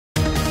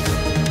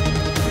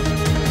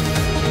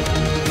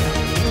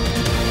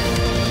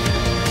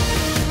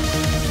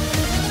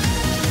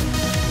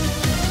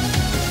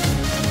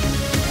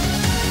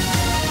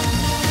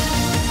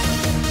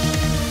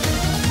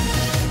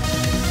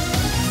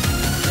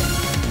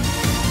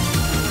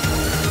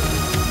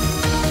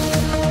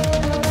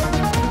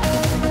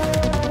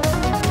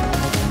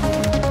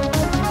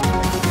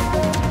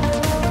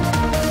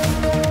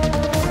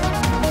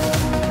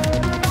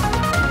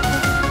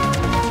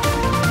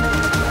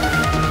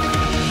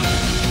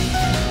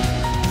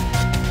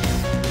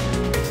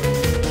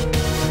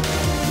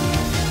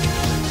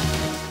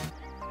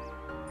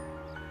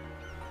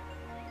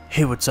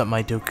Hey, what's up,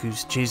 my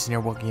Dokus? Jason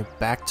here, welcome you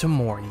back to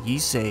more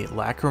VIII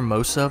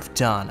Lacrimosa of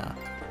Dana.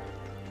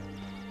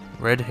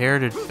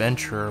 Red-haired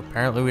adventurer.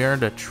 Apparently we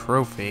earned a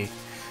trophy.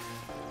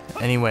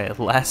 Anyway,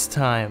 last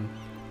time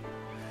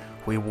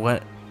we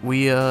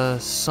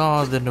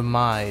saw the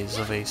demise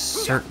of a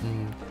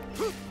certain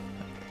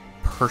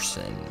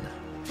person.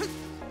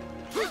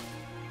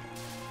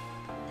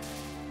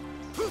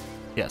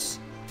 Yes.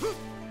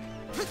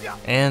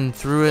 And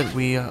through it,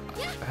 we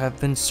have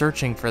been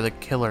searching for the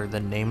killer, the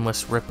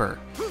Nameless Ripper.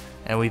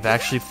 And we've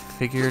actually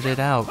figured it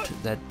out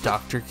that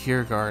Doctor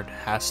Kiergaard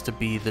has to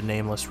be the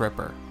Nameless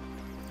Ripper.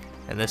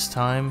 And this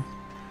time,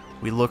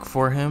 we look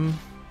for him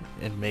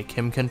and make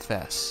him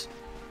confess.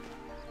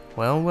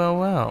 Well, well,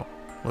 well.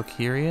 Look,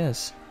 here he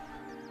is.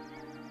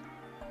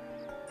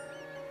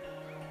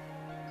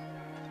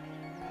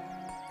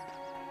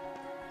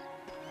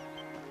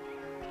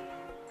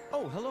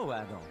 Oh, hello,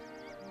 Adol.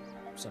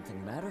 Something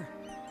the matter?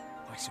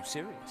 Why so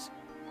serious?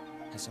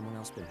 Has someone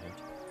else been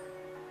hurt?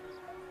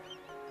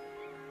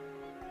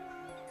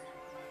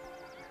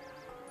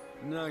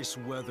 Nice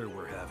weather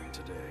we're having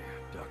today,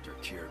 Doctor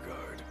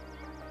Kiergaard.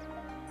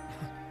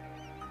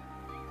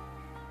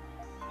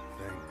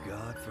 Thank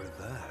God for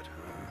that,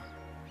 huh?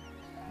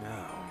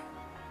 Now,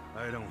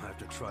 I don't have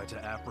to try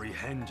to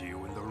apprehend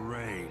you in the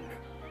rain.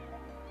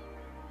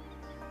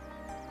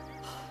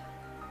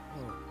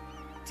 Oh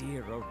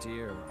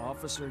dear.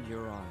 Officer,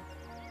 you're on.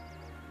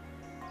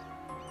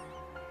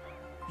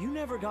 You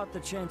never got the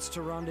chance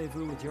to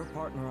rendezvous with your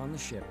partner on the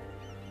ship,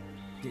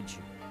 did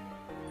you?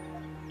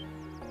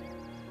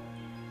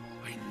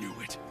 I knew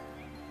it.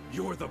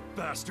 You're the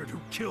bastard who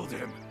killed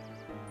him.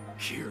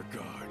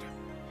 Kiergaard.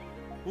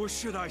 Or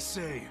should I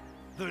say,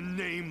 the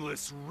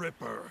Nameless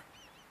Ripper.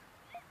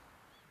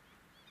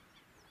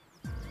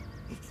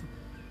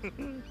 So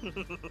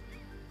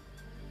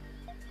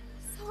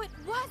it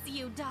was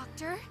you,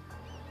 Doctor.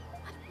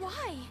 But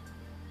why?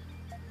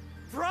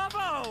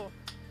 Bravo!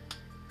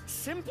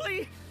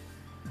 Simply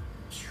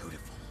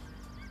beautiful.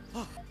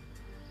 Oh.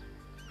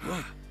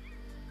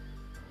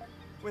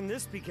 When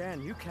this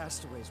began, you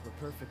castaways were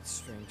perfect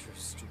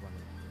strangers to one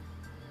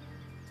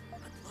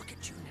another. But look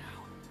at you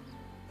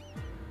now.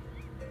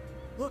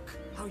 Look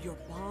how your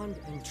bond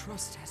and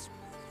trust has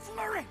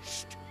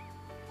flourished.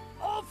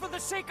 All for the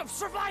sake of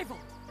survival.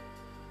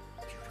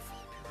 Beautiful,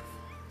 beautiful.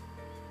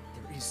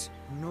 There is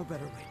no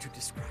better way to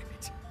describe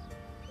it.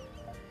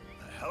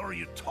 The hell are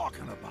you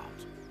talking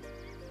about?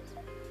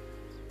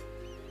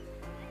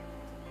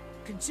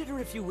 Consider,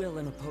 if you will,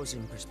 an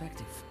opposing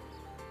perspective.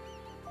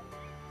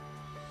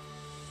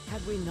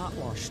 Had we not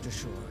washed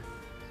ashore,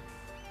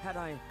 had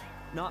I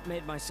not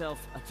made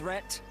myself a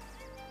threat,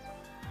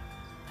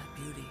 that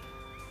beauty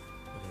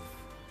would have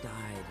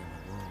died in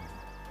the womb.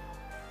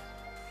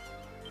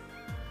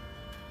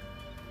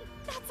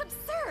 That's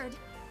absurd!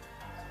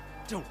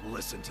 Don't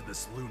listen to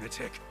this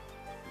lunatic.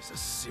 He's a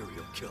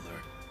serial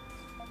killer.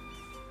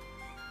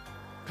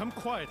 Come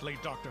quietly,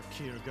 Dr.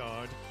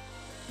 Kiergaard.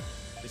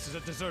 This is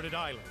a deserted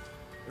island.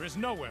 There is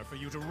nowhere for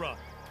you to run.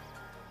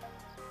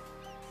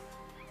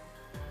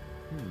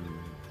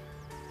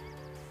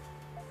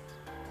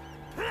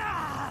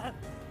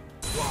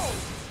 Whoa!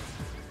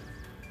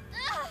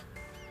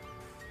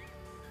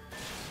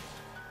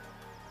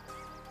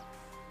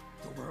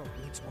 The world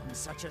needs one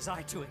such as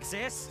I to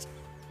exist.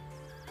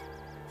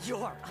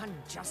 Your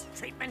unjust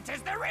treatment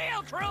is the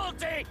real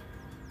cruelty!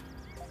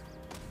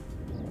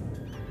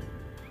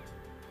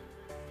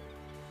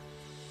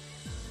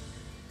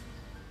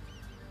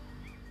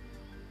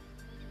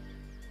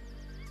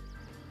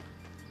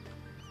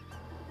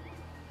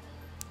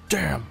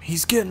 Damn,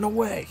 he's getting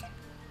away.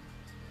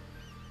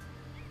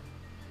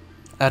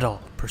 Adol,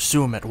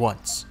 pursue him at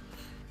once.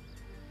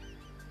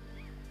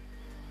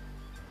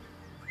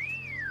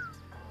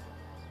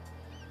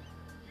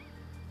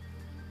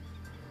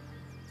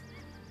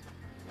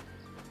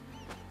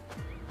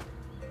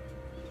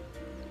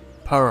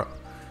 Paro,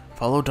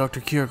 follow Dr.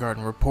 Kiergaard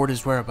and report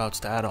his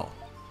whereabouts to Adol.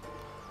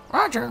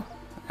 Roger.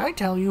 I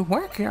tell you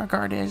where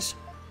Kiergaard is.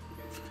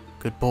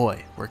 Good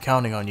boy. We're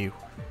counting on you.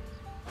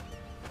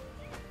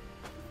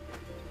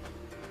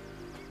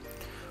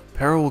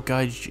 Paro will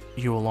guide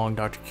you along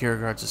Dr.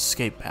 Kiergaard's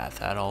escape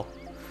path, Adol.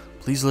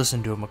 Please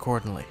listen to him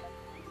accordingly.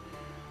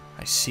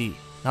 I see.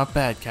 Not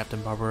bad,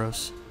 Captain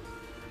Barbaros.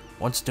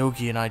 Once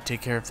Dogi and I take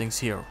care of things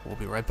here, we'll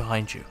be right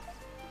behind you.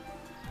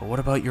 But what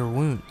about your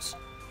wounds?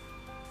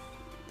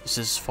 This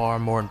is far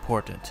more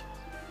important.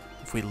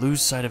 If we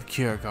lose sight of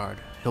Kiergaard,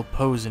 he'll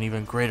pose an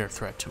even greater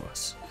threat to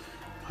us.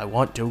 I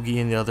want Dogi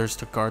and the others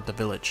to guard the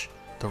village.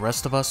 The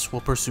rest of us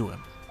will pursue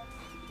him.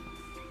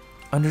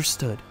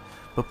 Understood.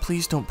 But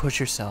please don't push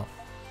yourself.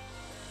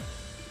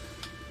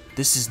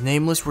 This is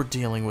Nameless we're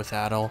dealing with,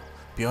 Adol.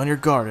 Be on your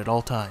guard at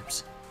all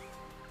times.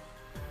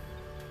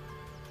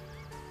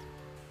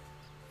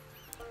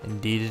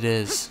 Indeed it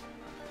is.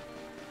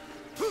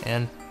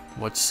 And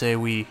what say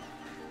we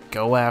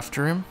go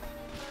after him?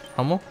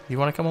 Hummel, you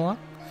want to come along?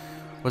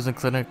 Wasn't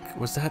that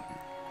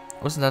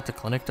the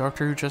clinic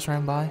doctor who just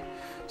ran by?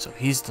 So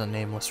he's the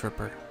Nameless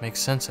Ripper. Makes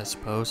sense, I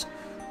suppose.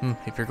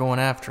 If you're going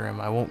after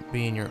him, I won't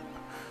be in your...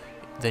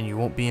 Then you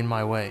won't be in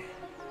my way.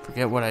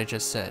 Forget what I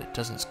just said. It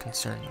doesn't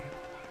concern you.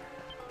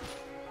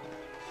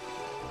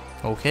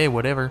 Okay,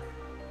 whatever.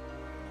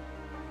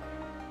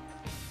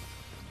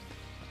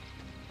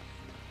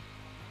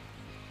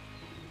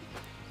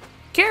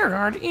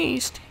 Kiergaard,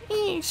 east,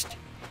 east.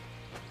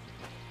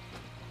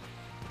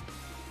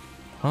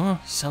 Huh?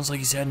 Sounds like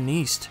he's heading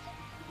east.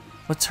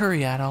 Let's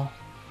hurry, Adol.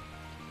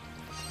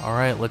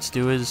 Alright, let's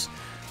do as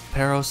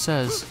Pero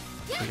says.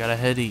 We gotta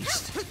head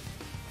east.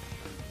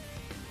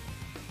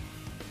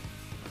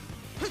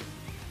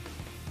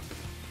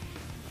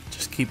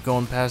 Just keep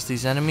going past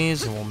these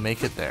enemies and we'll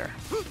make it there.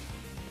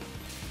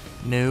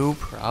 No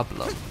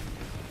problem.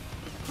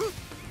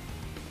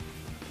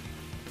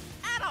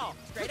 Adol,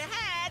 straight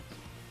ahead.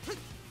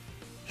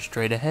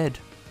 Straight ahead.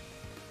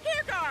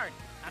 Kiergaard,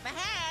 up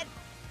ahead.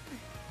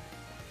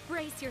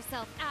 Brace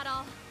yourself,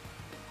 Adol.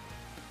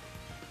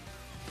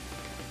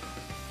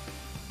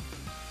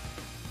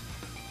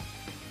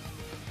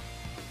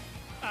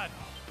 Adol.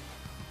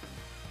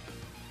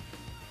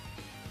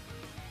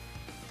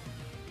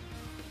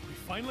 We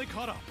finally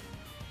caught up.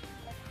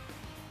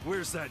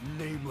 Where's that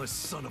nameless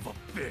son of a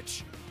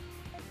bitch?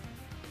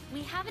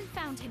 We haven't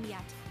found him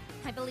yet.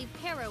 I believe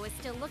Pero is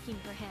still looking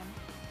for him.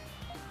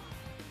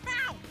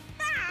 Found!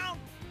 Found!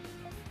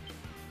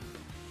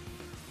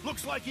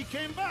 Looks like he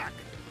came back.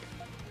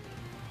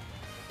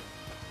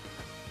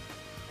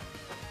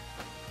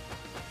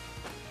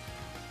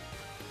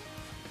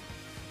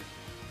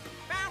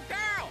 Found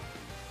girl!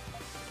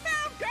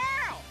 Found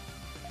girl!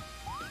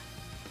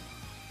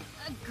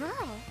 A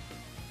girl?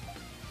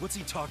 What's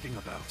he talking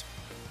about?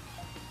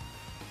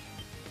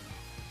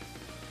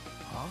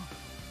 Huh?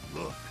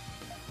 Look.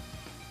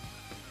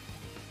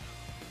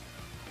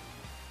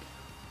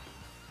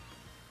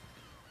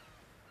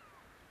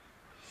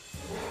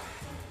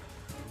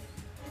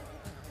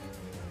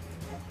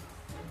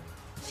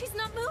 She's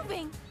not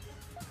moving.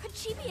 Could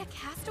she be a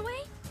castaway?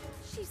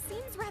 She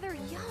seems rather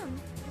young.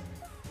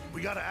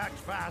 We gotta act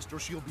fast or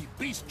she'll be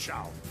beast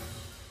chow.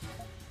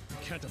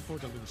 We can't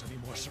afford to lose any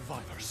more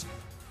survivors.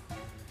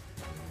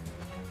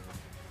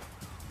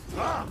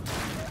 Ah!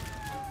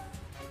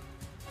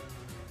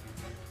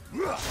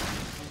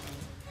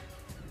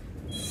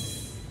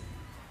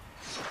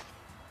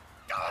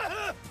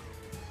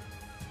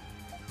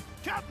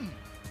 Captain!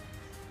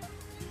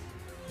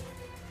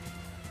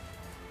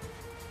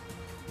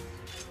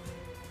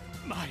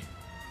 My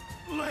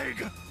leg!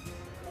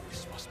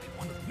 This must be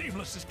one of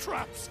Nameless's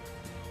traps.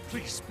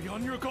 Please be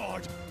on your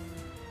guard.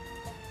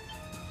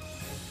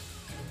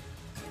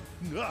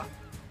 You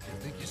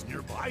think he's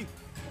nearby?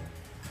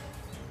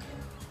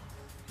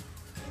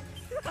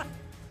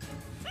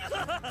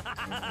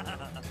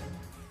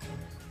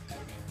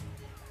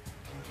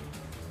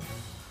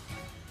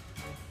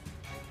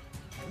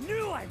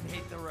 Knew I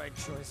made the right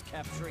choice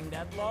capturing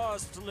that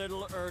lost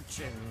little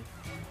urchin.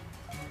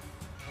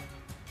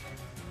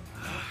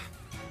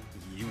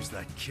 Use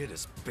that kid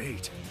as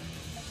bait.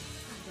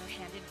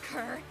 Underhanded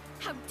cur.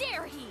 How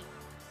dare he?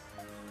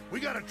 We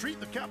gotta treat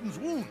the captain's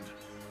wound.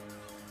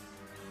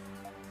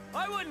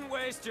 I wouldn't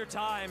waste your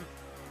time.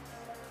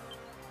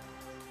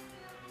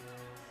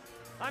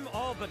 I'm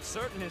all but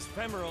certain his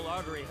femoral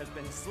artery has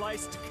been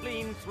sliced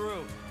clean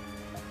through.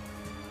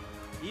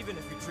 Even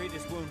if you treat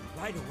his wound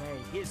right away,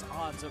 his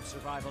odds of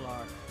survival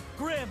are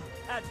grim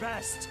at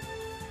best.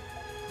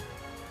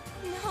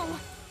 No.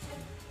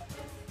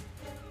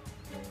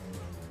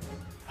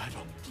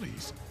 Adol,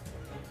 please.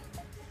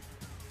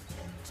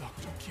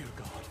 Doctor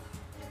Kiergaard.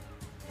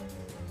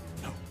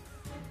 No.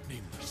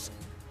 Nameless.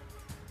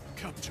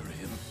 Capture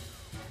him.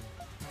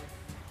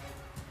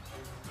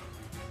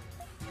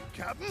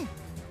 Captain?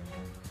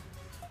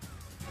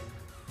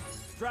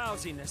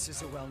 Drowsiness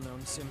is a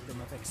well-known symptom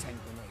of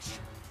exsanguination.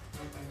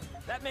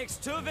 That makes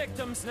 2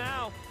 victims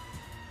now.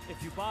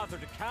 If you bother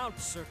to count,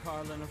 Sir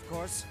Carlin, of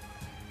course.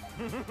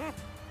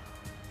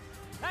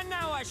 And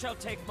now I shall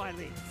take my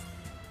leave.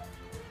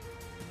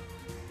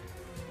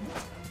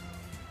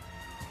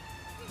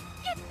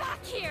 Get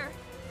back here!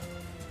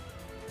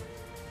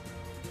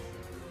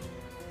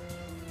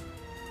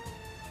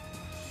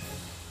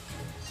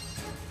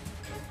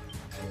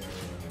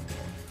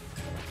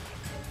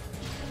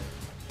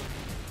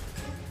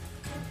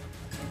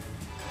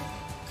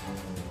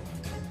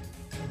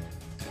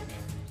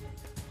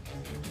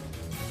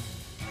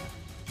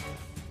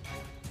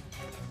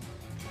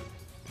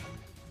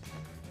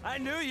 I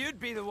knew you'd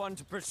be the one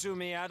to pursue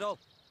me, Adol.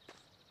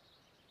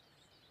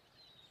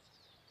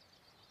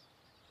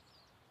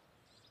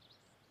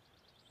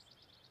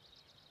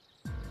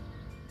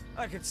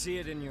 I could see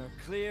it in your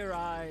clear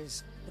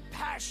eyes, the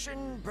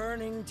passion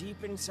burning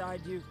deep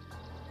inside you.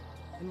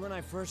 And when I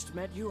first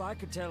met you, I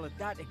could tell at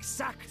that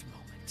exact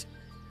moment,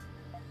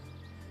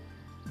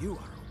 you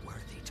are a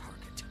worthy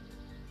target.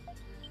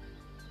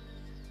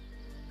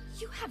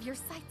 You have your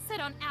sights set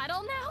on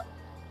Adol now?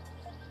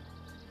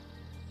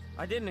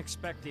 I didn't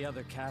expect the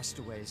other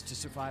castaways to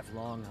survive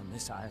long on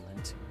this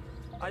island.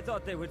 I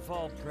thought they would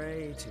fall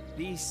prey to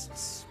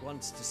beasts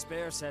once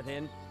despair set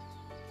in.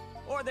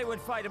 Or they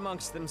would fight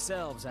amongst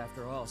themselves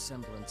after all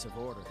semblance of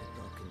order had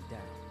broken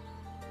down.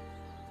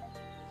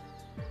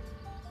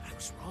 I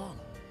was wrong.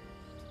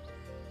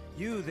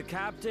 You, the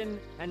captain,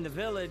 and the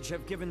village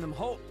have given them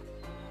hope.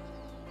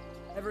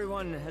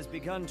 Everyone has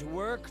begun to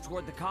work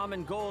toward the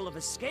common goal of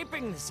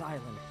escaping this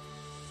island.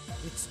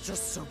 It's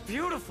just so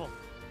beautiful!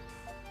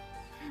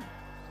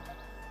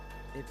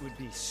 It would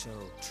be so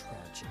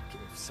tragic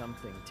if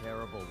something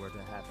terrible were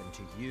to happen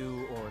to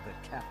you or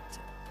the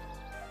captain.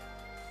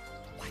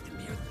 Why, the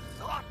mere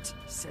thought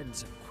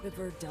sends a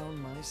quiver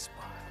down my spine.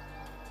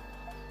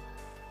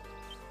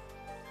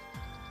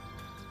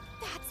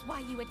 That's why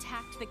you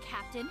attacked the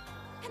captain?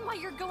 And why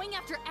you're going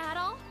after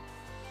Adol?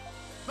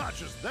 Not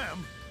just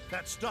them.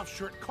 That stuffed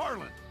shirt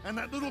Carlin, and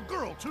that little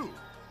girl, too.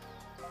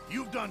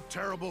 You've done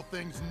terrible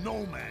things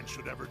no man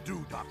should ever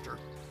do, Doctor.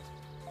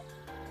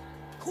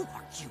 Who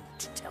are you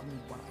to tell me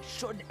what I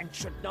should and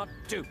should not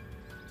do?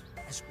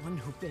 As one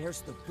who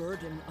bears the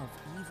burden of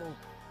evil,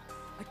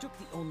 I took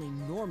the only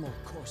normal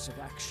course of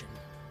action.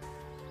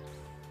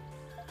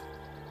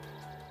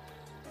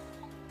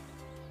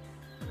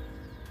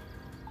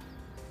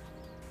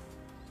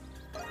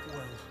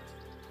 Well,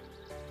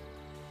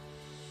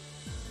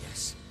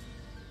 yes.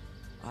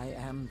 I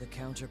am the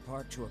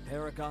counterpart to a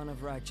paragon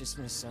of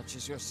righteousness such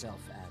as yourself,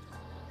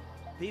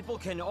 Adol. People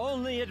can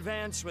only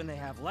advance when they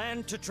have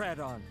land to tread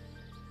on.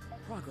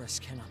 Progress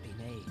cannot be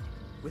made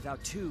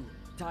without two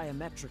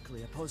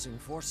diametrically opposing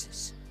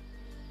forces.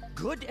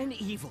 Good and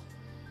evil.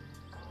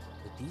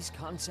 With these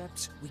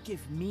concepts, we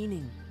give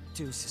meaning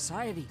to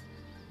society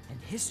and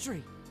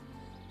history.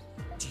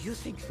 Do you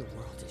think the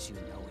world as you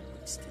know it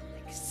would still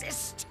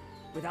exist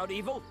without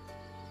evil?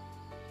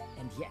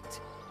 And yet,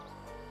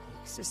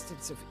 the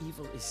existence of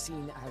evil is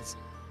seen as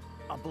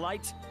a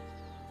blight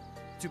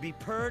to be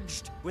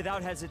purged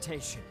without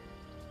hesitation.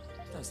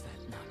 Does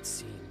that not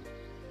seem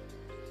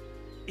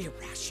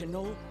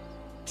irrational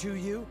to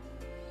you?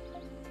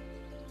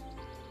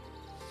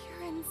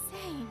 You're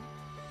insane.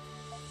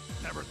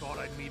 Never thought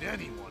I'd meet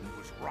anyone who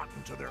was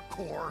rotten to their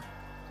core.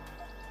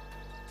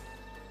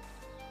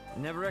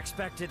 Never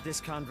expected this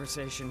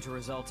conversation to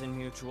result in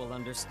mutual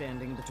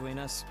understanding between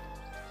us.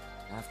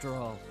 After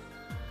all,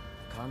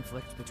 the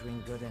conflict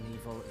between good and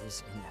evil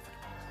is inevitable.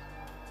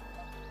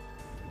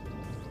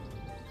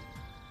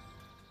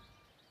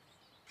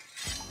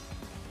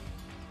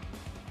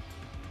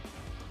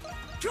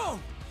 Go!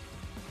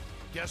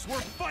 Guess we're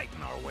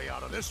fighting our way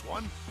out of this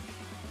one.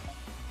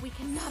 We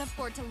cannot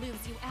afford to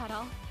lose you,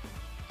 Adol.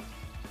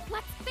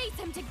 Let's face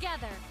him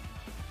together!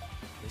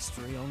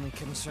 History only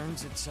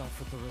concerns itself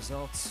with the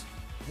results.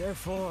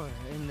 Therefore,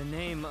 in the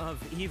name of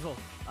evil,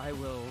 I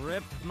will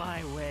rip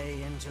my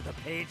way into the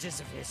pages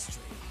of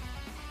history.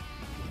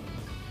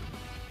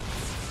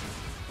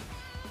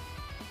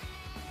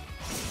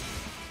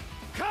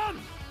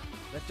 Come!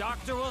 The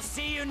doctor will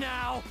see you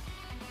now!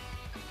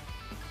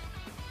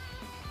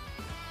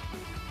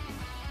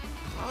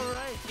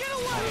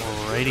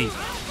 Alrighty.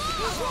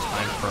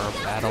 Time for our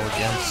battle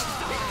against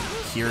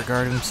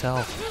Kiergaard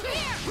himself.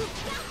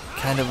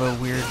 Kind of a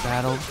weird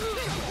battle,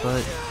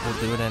 but we'll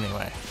do it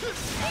anyway.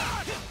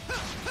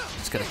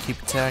 Just gotta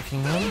keep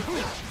attacking him.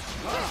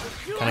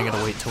 Kinda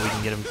gotta wait till we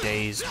can get him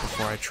dazed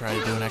before I try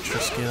to do an extra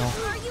skill.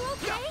 Are you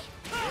okay?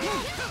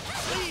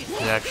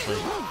 He's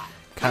actually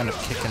kind of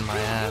kicking my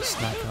ass,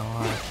 not gonna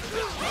lie.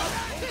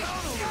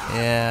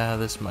 Yeah,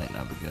 this might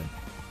not be good.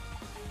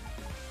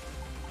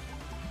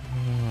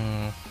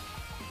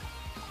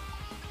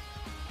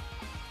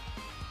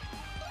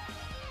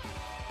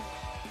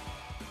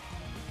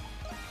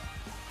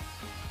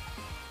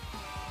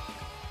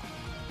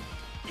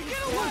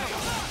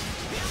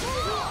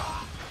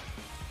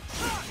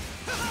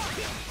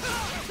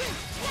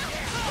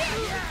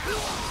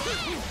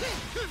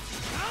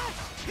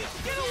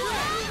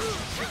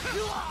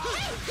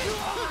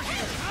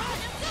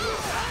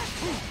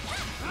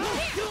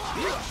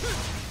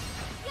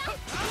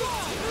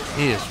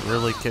 He is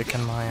really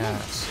kicking my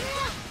ass.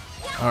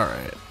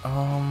 Alright,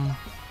 oh,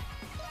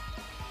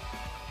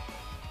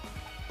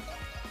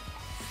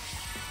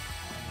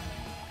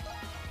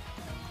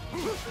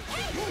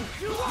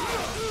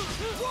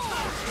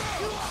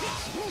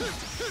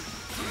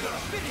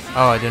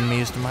 I didn't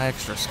use my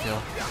extra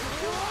skill.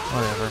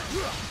 Whatever.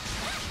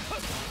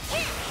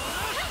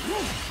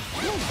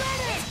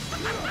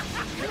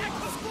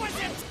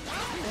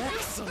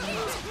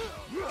 Excellent!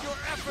 Your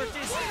effort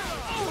is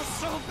oh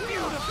so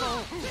beautiful!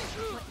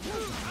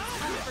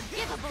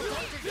 Unforgivable,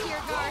 Doctor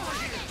Kiergaard.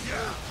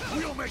 Yeah,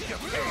 we'll make you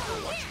pay for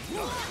what you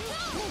want.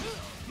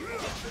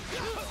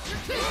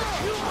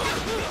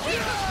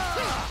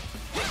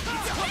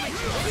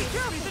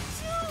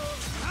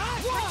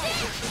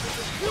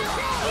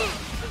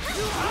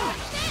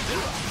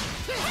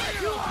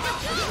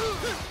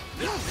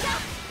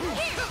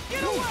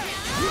 Get away!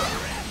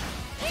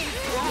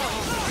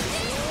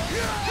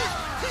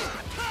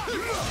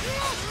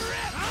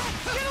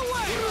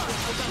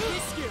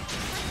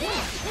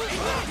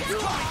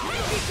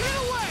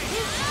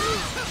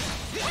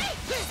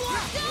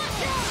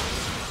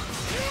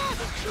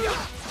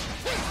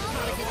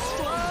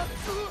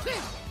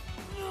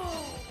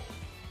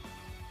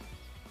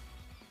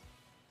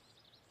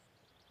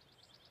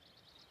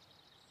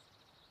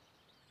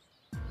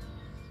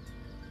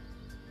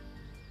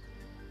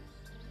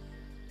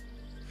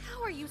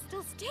 How are you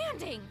still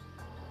standing?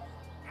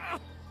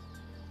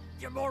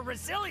 You're more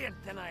resilient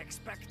than I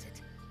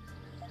expected.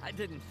 I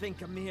didn't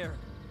think a mere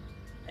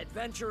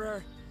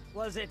adventurer,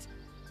 was it,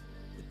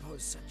 would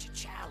pose such a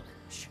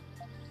challenge.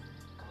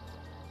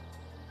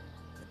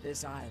 But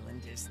this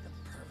island is the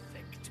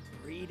perfect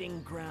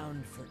breeding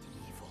ground for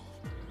evil.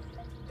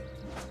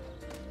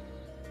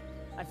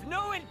 I've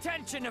no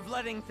intention of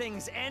letting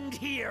things end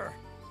here.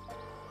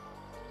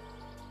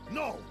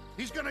 No,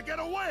 he's gonna get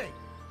away!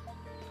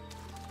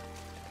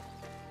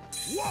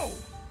 Whoa!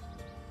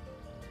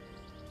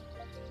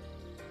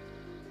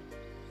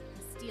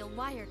 A steel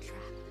wire trap.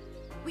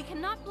 We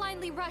cannot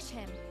blindly rush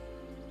him.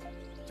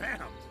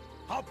 Damn!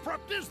 How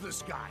prepped is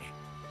this guy?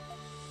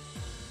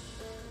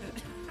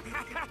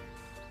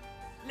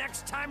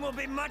 Next time will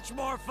be much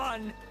more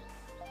fun.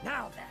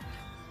 Now then.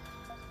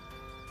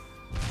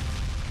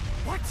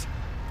 What?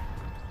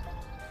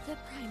 The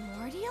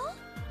primordial?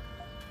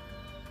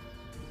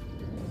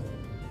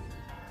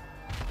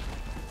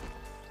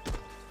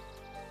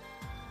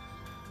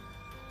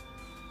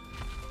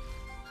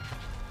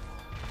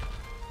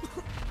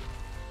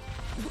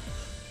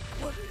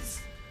 What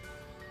is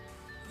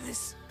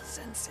this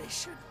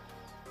sensation?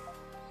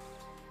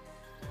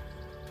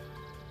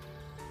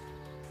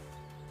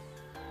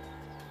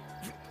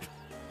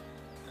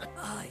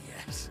 Ah,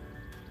 yes.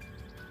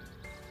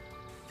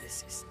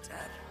 This is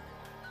dead.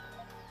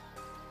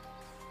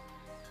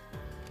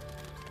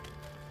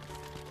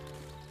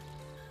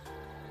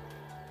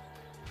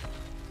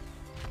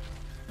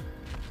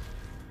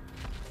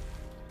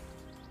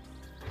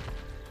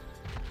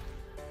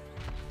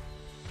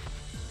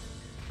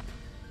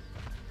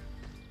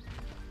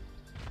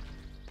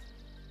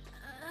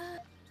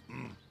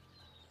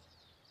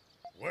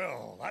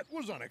 Well, that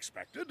was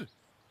unexpected.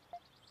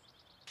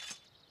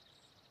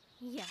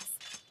 Yes,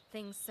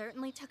 things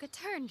certainly took a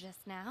turn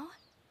just now.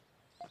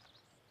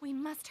 We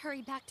must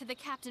hurry back to the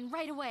captain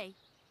right away.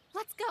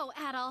 Let's go,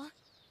 Adol.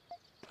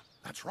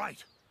 That's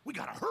right. We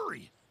gotta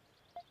hurry.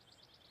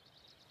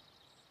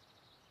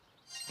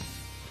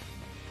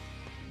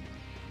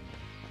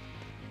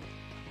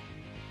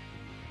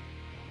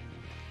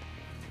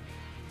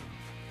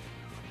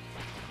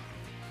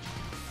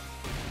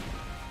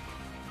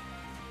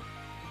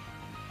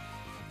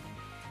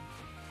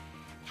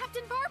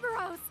 Captain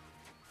Barbaros!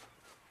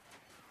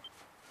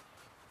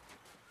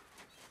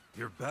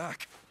 You're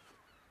back.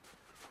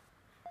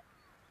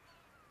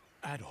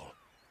 Adol,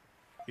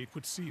 it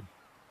would seem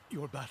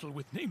your battle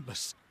with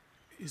Nameless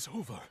is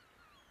over.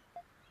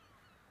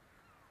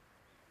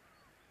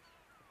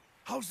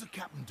 How's the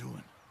captain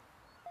doing?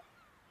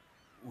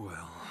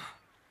 Well...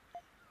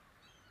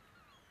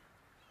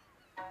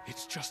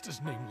 It's just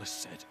as Nameless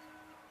said.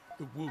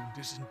 The wound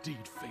is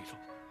indeed fatal.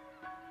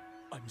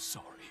 I'm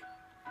sorry.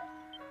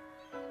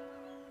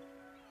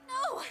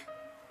 No!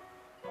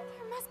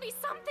 There must be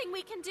something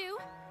we can do.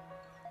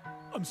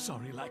 I'm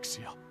sorry,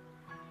 Laxia.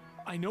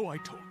 I know I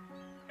told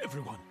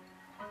everyone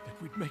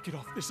that we'd make it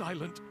off this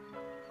island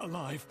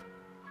alive.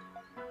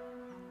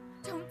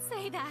 Don't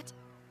say that.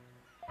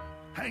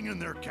 Hang in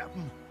there,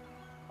 Captain.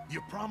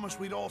 You promised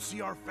we'd all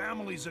see our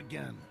families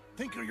again.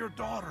 Think of your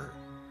daughter.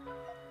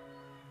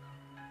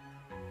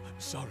 I'm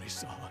sorry,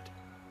 Saad.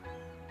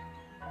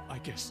 I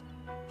guess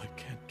I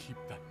can't keep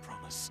that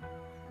promise.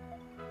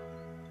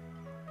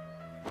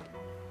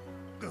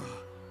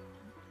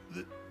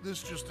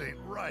 This just ain't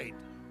right.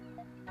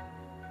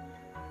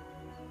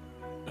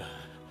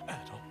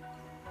 Adol,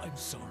 I'm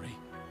sorry,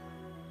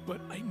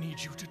 but I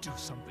need you to do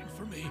something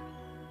for me.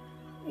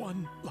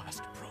 One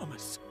last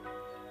promise.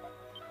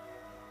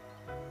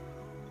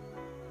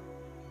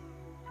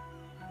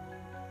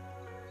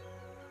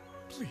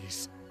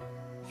 Please,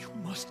 you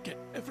must get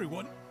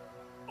everyone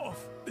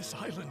off this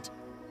island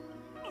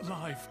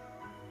alive.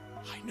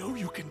 I know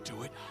you can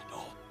do it,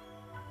 Adol.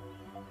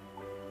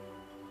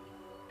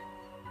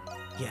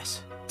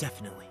 Yes,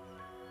 definitely.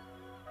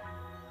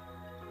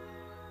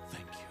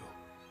 Thank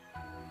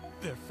you.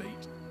 Their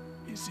fate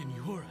is in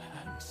your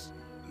hands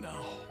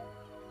now.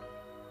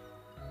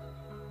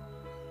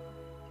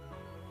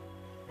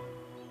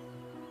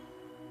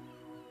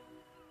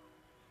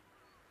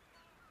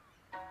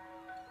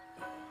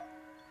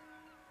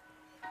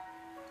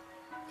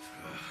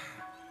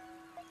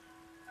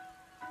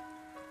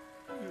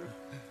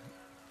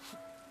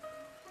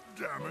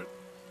 Damn it.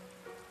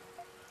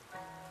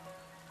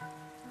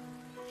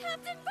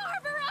 Captain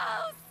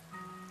Barbaros!